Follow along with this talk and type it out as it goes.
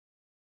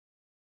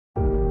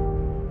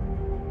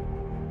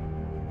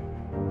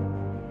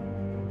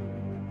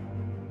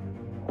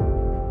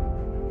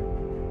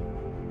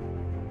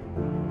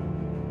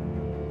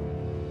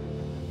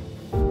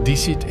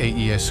Dicit ei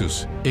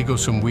Iesus, ego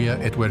sum via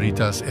et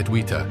veritas et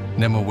vita,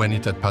 nemo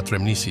venitat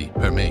patrem nisi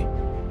per me.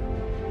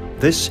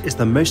 This is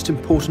the most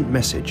important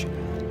message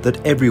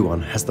that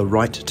everyone has the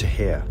right to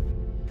hear.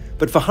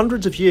 But for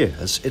hundreds of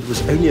years, it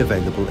was only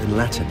available in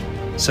Latin,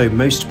 so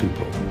most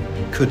people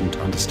couldn't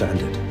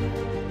understand it.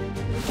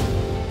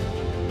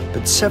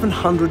 But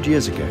 700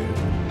 years ago,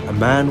 a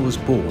man was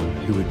born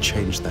who would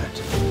change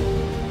that.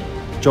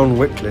 John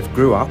Wycliffe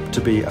grew up to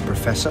be a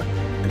professor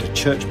and a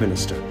church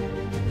minister.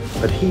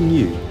 But he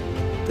knew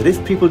that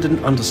if people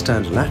didn't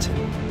understand Latin,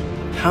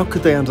 how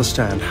could they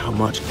understand how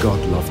much God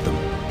loved them?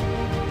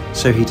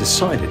 So he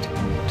decided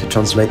to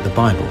translate the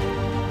Bible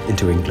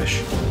into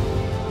English.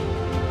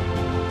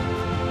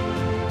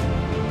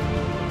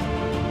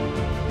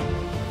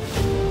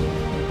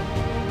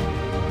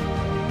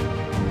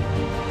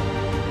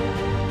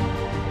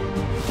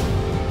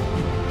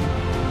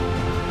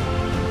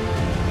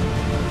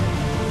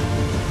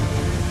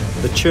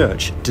 The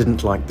church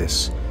didn't like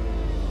this.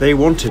 They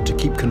wanted to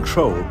keep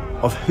control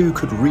of who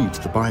could read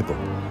the Bible.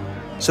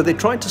 So they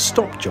tried to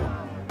stop John.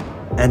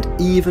 And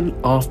even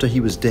after he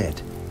was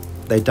dead,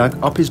 they dug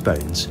up his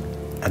bones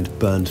and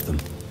burned them.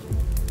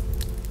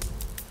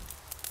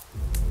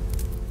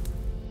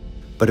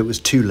 But it was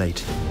too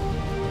late.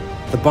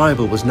 The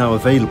Bible was now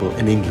available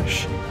in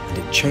English, and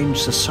it changed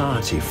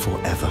society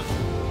forever.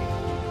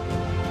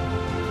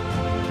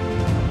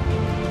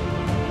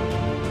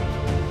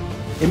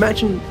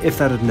 Imagine if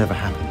that had never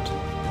happened.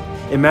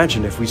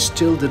 Imagine if we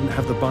still didn't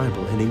have the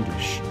Bible in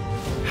English.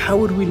 How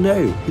would we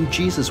know who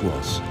Jesus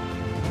was?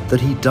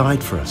 That he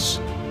died for us?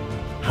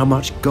 How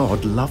much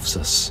God loves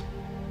us?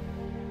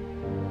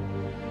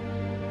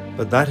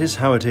 But that is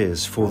how it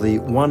is for the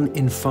 1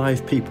 in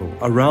 5 people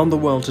around the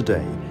world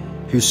today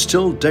who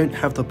still don't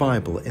have the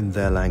Bible in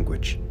their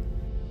language.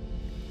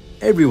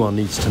 Everyone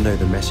needs to know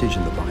the message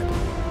in the Bible.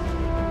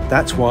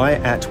 That's why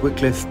at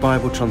Wycliffe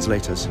Bible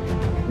Translators,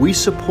 we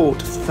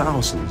support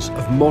thousands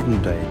of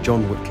modern-day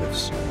John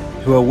Wycliffes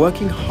who are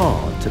working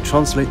hard to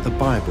translate the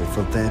Bible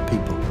for their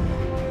people,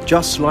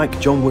 just like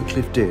John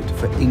Wycliffe did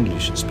for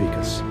English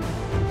speakers.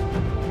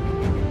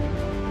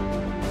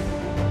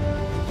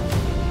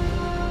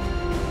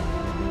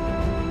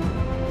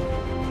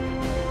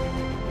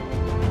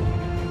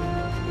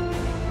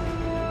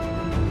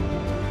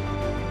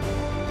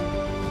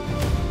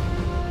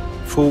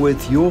 For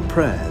with your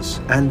prayers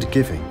and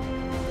giving,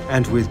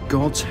 and with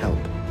God's help,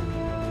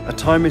 a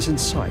time is in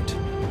sight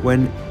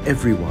when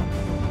everyone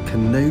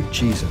can know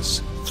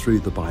Jesus through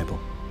the Bible.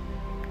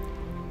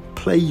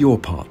 Play your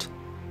part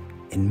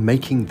in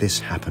making this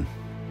happen.